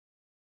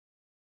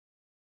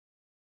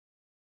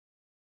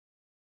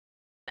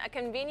A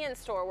convenience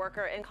store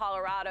worker in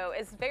Colorado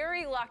is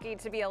very lucky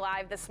to be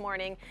alive this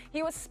morning.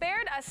 He was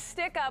spared a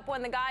stick-up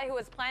when the guy who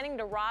was planning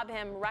to rob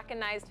him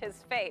recognized his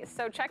face.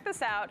 So check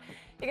this out.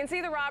 You can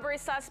see the robbery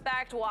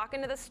suspect walk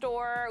into the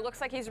store.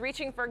 Looks like he's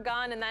reaching for a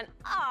gun, and then,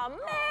 oh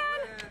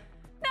man.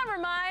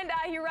 Never mind,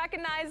 he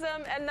recognized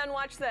him, and then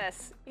watch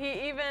this.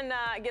 He even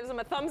gives him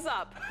a thumbs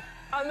up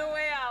on the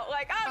way out.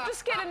 Like, oh,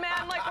 just kidding,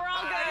 man. Like, we're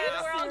all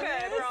good. We're all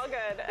good. We're all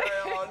good.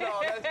 Oh,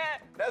 no,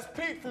 that's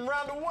Pete from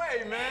round the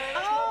way, man.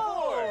 That's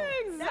oh,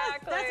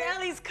 exactly. That's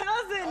Ellie's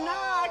cousin. No,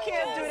 I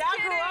can't do that.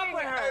 I grew up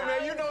with her. Hey,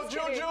 man, you know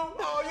Juju?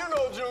 Oh, you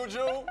know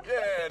Juju.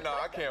 Yeah, no,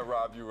 I can't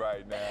rob you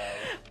right now.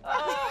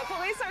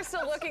 Police are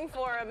still looking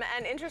for him,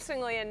 and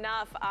interestingly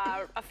enough,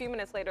 a few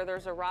minutes later,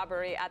 there's a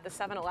robbery at the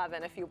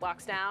 7-Eleven a few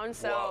blocks down.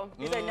 So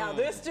you say, now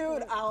this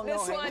dude, I don't know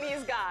this him. one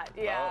he's got.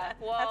 Yeah.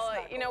 Well,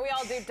 you know, we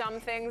all do dumb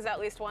things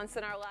at least once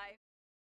in our life.